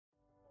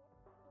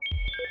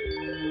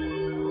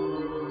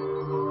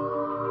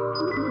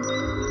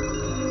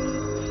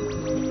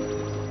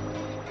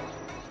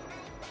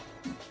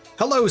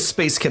Hello,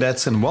 Space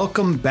Cadets, and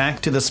welcome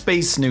back to the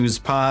Space News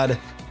Pod.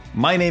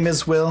 My name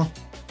is Will.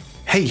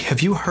 Hey,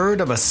 have you heard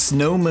of a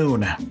snow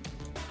moon?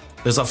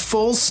 There's a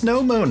full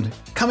snow moon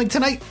coming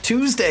tonight,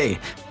 Tuesday,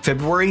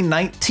 February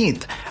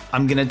 19th.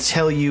 I'm going to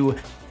tell you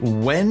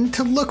when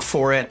to look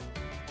for it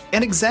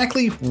and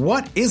exactly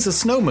what is a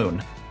snow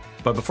moon.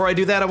 But before I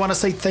do that, I want to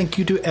say thank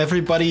you to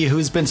everybody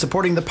who's been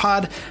supporting the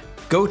pod.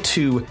 Go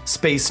to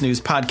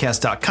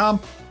spacenewspodcast.com.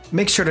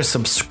 Make sure to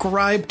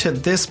subscribe to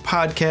this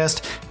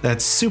podcast.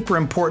 That's super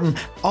important.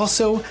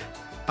 Also,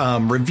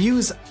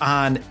 reviews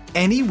on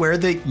anywhere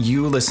that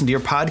you listen to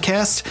your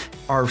podcast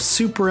are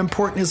super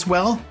important as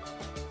well.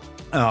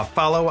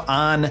 Follow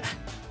on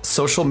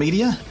social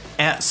media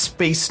at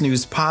Space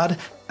News Pod.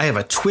 I have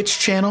a Twitch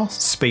channel,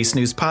 Space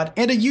News Pod,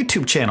 and a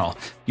YouTube channel,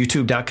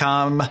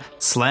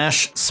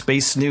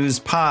 youtube.com/Space News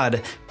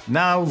Pod.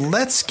 Now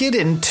let's get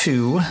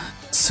into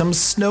some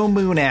snow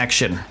moon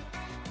action.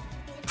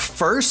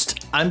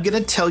 First, I'm going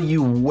to tell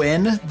you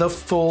when the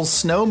full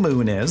snow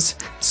moon is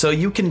so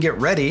you can get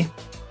ready.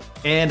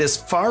 And as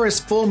far as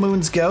full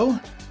moons go,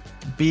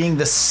 being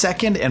the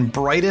second and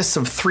brightest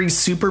of 3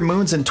 super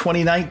moons in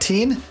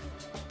 2019,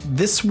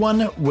 this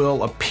one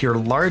will appear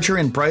larger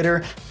and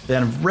brighter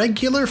than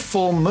regular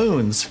full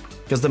moons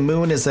because the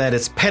moon is at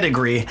its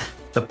pedigree,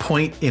 the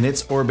point in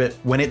its orbit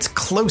when it's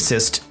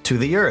closest to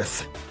the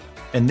Earth.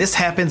 And this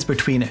happens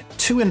between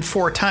 2 and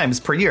 4 times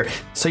per year.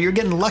 So you're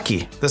getting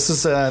lucky. This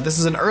is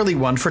an early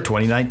one for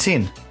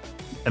 2019.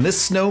 And this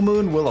snow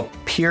moon will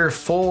appear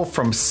full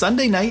from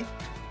Sunday night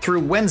through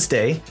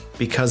Wednesday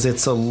because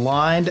it's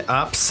aligned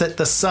opposite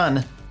the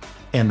sun.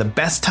 And the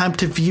best time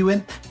to view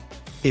it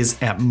is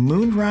at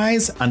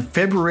moonrise on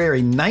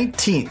February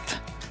 19th.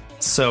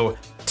 So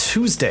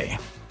Tuesday.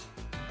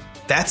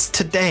 That's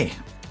today.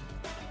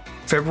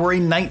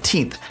 February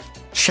 19th.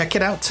 Check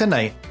it out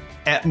tonight.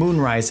 At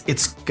moonrise,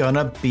 it's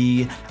gonna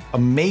be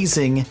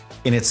amazing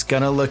and it's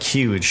gonna look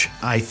huge.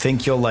 I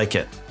think you'll like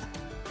it.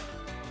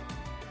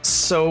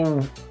 So,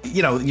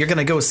 you're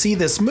gonna go see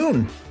this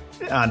moon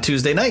on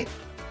Tuesday night.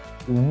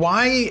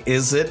 Why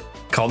is it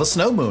called a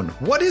snow moon?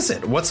 What is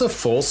it? What's a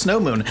full snow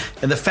moon?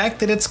 And the fact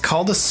that it's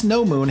called a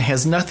snow moon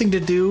has nothing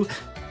to do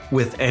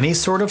with any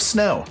sort of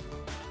snow.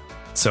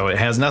 So it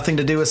has nothing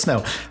to do with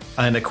snow.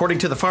 And according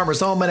to the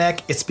Farmer's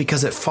Almanac, it's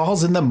because it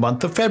falls in the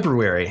month of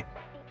February.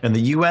 In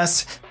the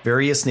US,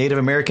 various Native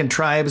American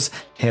tribes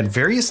had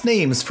various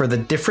names for the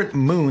different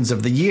moons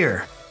of the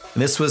year.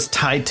 And this was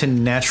tied to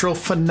natural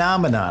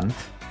phenomenon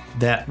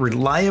that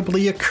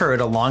reliably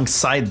occurred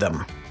alongside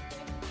them.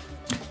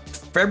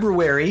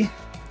 February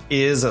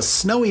is a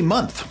snowy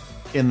month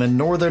in the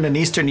northern and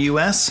eastern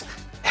US,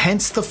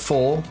 hence the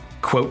full,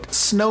 quote,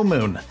 snow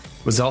moon.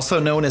 It was also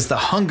known as the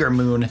hunger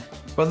moon,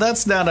 but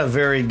that's not a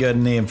very good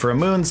name for a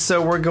moon,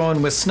 so we're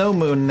going with snow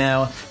moon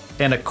now.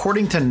 And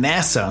according to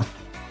NASA,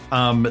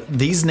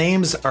 these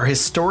names are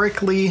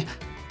historically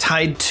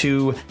tied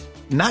to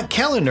not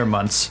calendar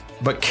months,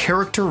 but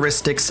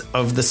characteristics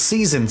of the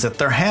seasons that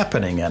they're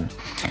happening in.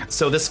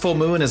 So this full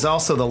moon is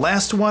also the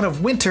last one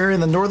of winter in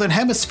the Northern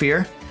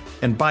Hemisphere.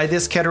 And by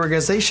this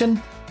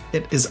categorization,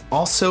 it is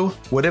also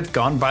would have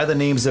gone by the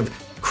names of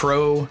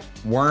crow,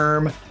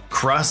 worm,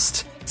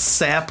 crust,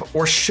 sap,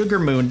 or sugar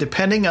moon,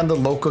 depending on the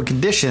local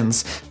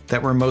conditions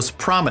that were most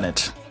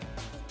prominent.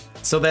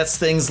 So that's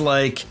things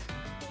like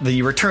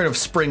the return of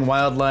spring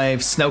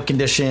wildlife, snow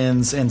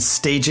conditions, and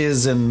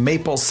stages in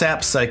maple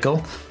sap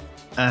cycle.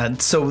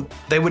 So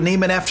they would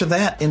name it after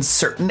that in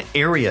certain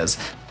areas.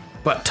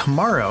 But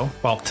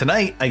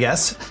tonight, I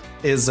guess,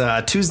 is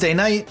Tuesday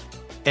night,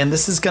 and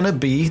this is going to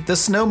be the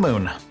snow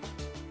moon.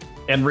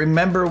 And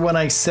remember when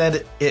I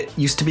said it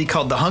used to be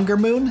called the hunger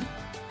moon?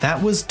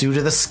 That was due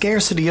to the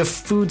scarcity of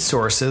food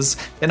sources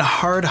and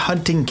hard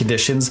hunting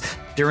conditions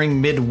during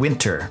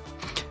midwinter.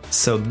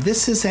 So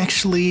this is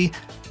actually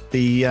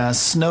the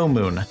snow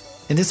moon,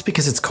 and it's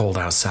because it's cold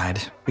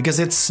outside, because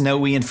it's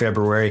snowy in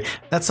February.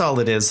 That's all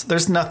it is.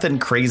 There's nothing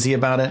crazy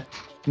about it.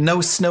 No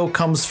snow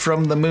comes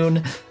from the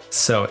moon,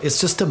 so it's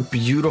just a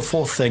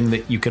beautiful thing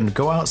that you can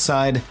go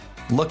outside,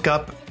 look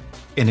up,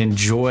 and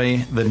enjoy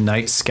the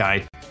night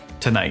sky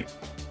tonight.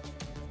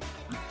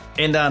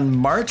 And on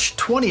March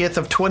 20th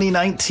of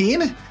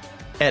 2019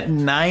 at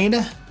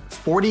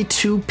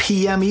 9:42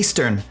 p.m.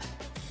 Eastern,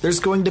 there's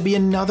going to be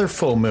another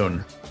full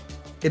moon.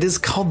 It is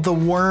called the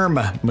worm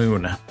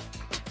moon,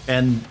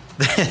 and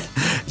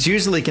it's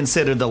usually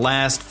considered the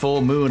last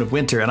full moon of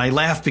winter. And I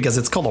laugh because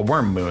it's called a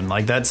worm moon.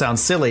 Like, that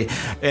sounds silly.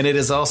 And it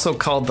is also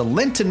called the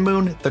Lenten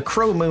moon, the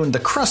crow moon,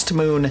 the crust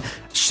moon,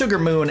 sugar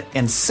moon,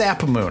 and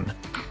sap moon.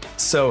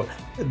 So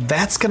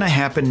that's going to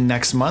happen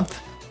next month.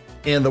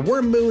 And the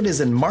worm moon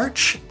is in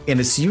March, and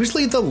it's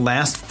usually the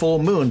last full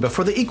moon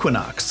before the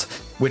equinox,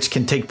 which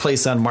can take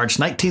place on March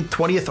 19th,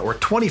 20th, or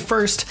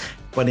 21st.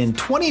 But in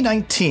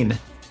 2019,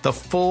 the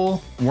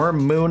full worm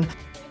moon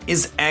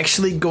is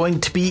actually going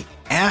to be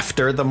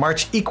after the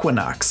March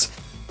equinox.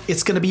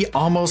 It's going to be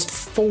almost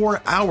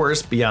 4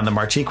 hours beyond the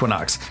March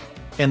equinox.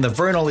 And the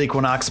vernal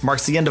equinox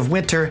marks the end of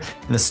winter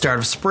and the start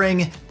of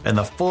spring, and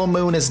the full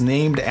moon is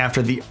named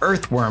after the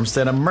earthworms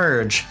that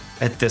emerge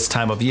at this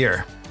time of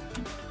year.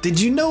 Did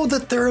you know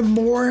that there are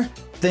more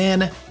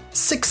than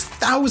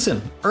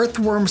 6,000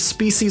 earthworm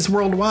species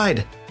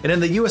worldwide? And in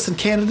the US and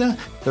Canada,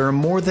 there are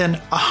more than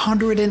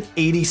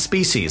 180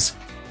 species,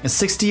 and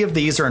 60 of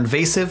these are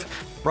invasive,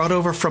 brought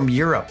over from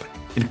Europe,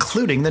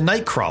 including the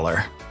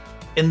nightcrawler.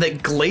 And the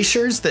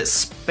glaciers that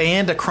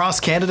spanned across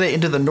Canada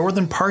into the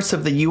northern parts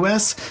of the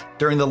US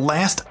during the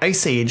last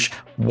ice age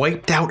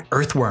wiped out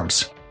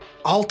earthworms.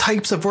 All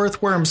types of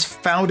earthworms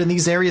found in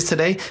these areas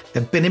today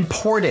have been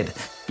imported,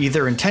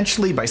 either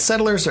intentionally by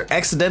settlers or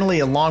accidentally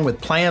along with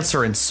plants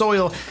or in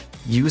soil,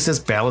 used as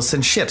ballast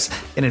in ships.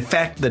 And in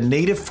fact, the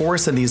native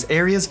forests in these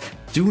areas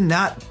do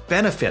not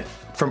benefit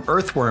from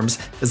earthworms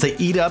as they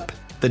eat up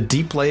the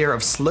deep layer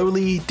of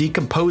slowly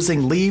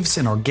decomposing leaves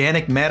and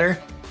organic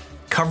matter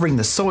covering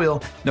the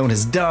soil known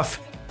as duff,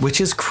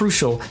 which is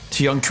crucial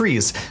to young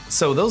trees.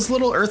 So those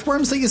little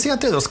earthworms that you see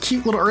out there, those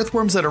cute little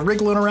earthworms that are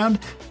wriggling around,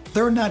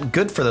 they're not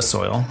good for the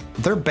soil.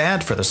 They're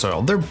bad for the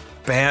soil. They're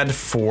bad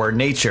for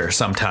nature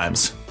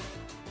sometimes.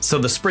 So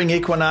the spring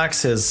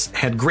equinox has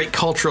had great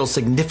cultural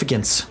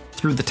significance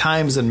through the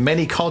times, and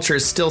many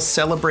cultures still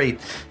celebrate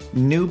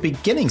new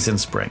beginnings in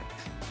spring.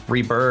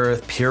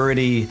 Rebirth,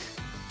 purity,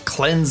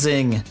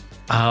 cleansing,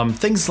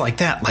 things like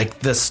that. Like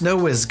the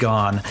snow is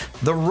gone,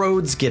 the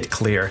roads get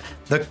clear,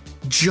 the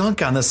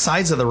junk on the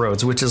sides of the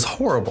roads, which is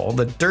horrible,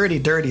 the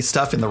dirty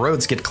stuff in the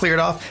roads get cleared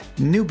off.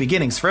 New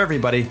beginnings for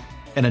everybody.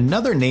 And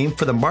another name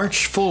for the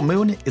March full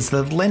moon is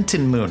the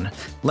Lenten moon.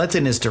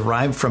 Lenten is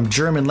derived from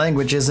German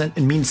languages and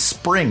means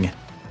spring.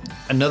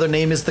 Another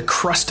name is the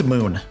crust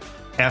moon,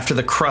 after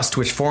the crust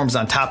which forms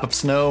on top of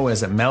snow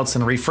as it melts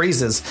and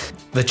refreezes.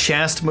 The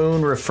chaste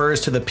moon refers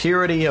to the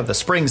purity of the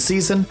spring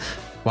season,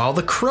 while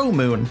the crow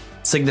moon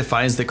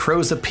signifies that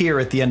crows appear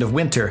at the end of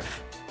winter.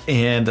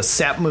 And the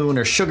sap moon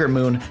or sugar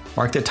moon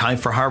mark the time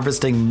for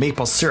harvesting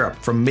maple syrup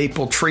from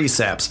maple tree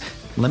saps.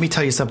 Let me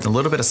tell you something, a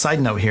little bit of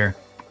side note here.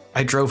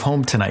 I drove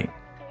home tonight.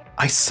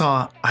 I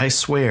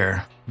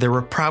swear, there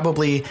were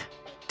probably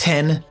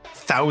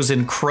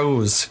 10,000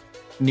 crows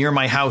near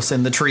my house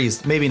in the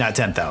trees. Maybe not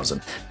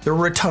 10,000. There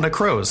were a ton of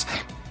crows.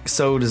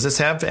 So does this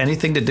have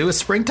anything to do with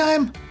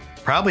springtime?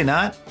 Probably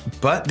not,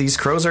 but these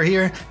crows are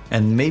here,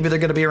 and maybe they're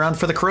going to be around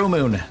for the crow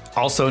moon,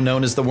 also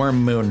known as the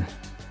worm moon.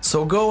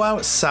 So go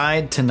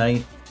outside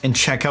tonight and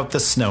check out the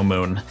snow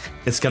moon.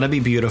 It's going to be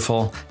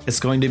beautiful,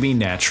 it's going to be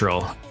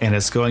natural, and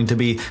it's going to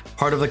be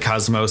part of the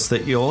cosmos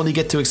that you'll only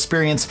get to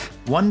experience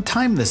one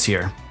time this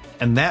year.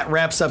 And that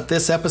wraps up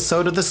this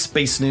episode of the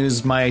Space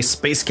News, my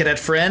Space Cadet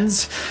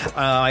friends.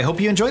 I hope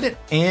you enjoyed it,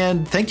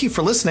 and thank you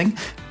for listening.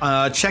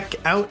 Check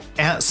out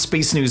at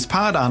Space News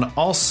Pod on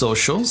all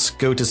socials.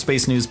 Go to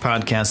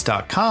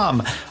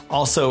spacenewspodcast.com.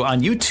 Also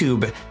on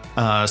YouTube,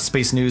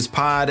 Space News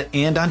Pod,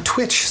 and on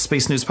Twitch,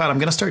 Space News Pod. I'm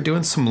going to start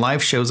doing some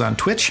live shows on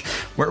Twitch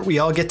where we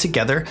all get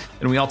together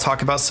and we all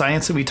talk about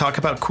science and we talk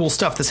about cool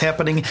stuff that's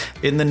happening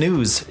in the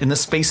news, in the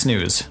space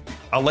news.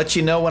 I'll let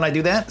you know when I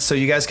do that so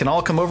you guys can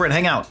all come over and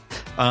hang out.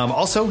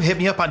 Also, hit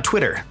me up on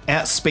Twitter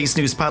at Space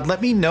News Pod.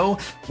 Let me know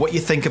what you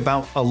think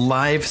about a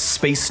live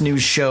space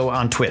news show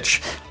on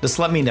Twitch. Just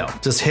let me know.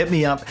 Just hit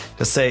me up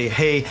to say,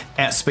 hey,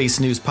 at Space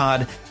News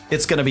Pod.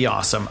 It's going to be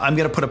awesome. I'm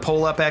going to put a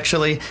poll up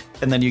actually,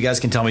 and then you guys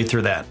can tell me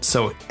through that.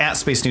 So at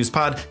Space News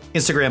Pod,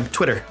 Instagram,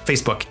 Twitter,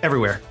 Facebook,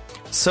 everywhere.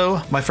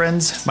 So my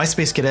friends, my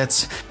Space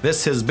Cadets,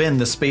 this has been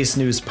the Space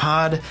News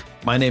Pod.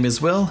 My name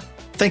is Will.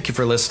 Thank you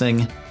for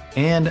listening,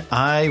 and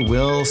I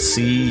will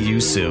see you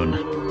soon.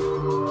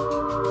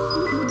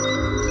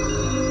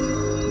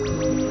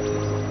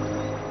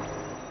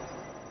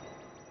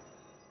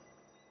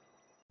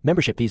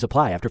 Membership fees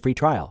apply after free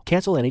trial.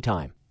 Cancel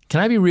anytime.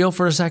 Can I be real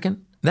for a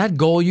second? That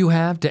goal you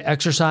have to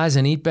exercise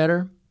and eat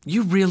better,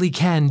 you really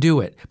can do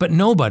it. But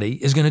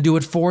nobody is going to do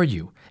it for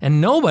you. And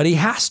nobody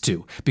has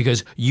to,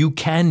 because you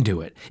can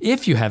do it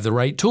if you have the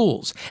right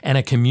tools and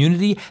a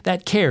community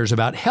that cares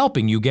about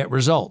helping you get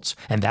results.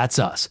 And that's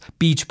us,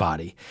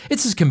 Beachbody.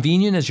 It's as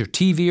convenient as your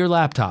TV or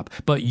laptop,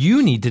 but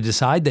you need to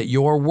decide that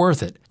you're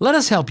worth it. Let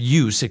us help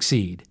you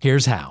succeed.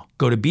 Here's how.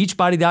 Go to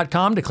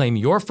beachbody.com to claim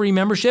your free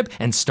membership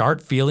and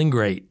start feeling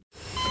great.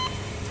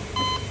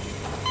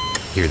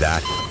 Hear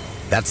that?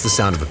 That's the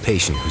sound of a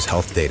patient whose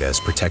health data is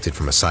protected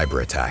from a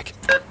cyber attack.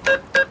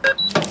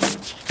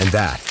 And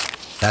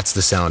that's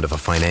the sound of a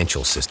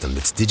financial system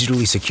that's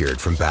digitally secured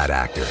from bad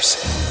actors.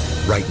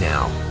 Right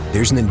now,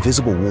 there's an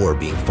invisible war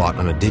being fought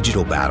on a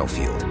digital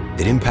battlefield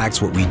that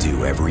impacts what we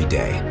do every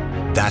day.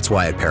 That's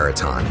why at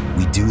Peraton,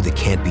 we do the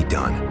can't be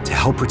done to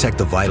help protect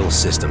the vital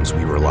systems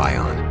we rely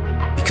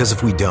on. Because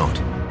if we don't,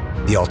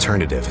 the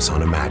alternative is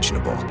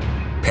unimaginable.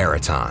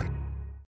 Peraton.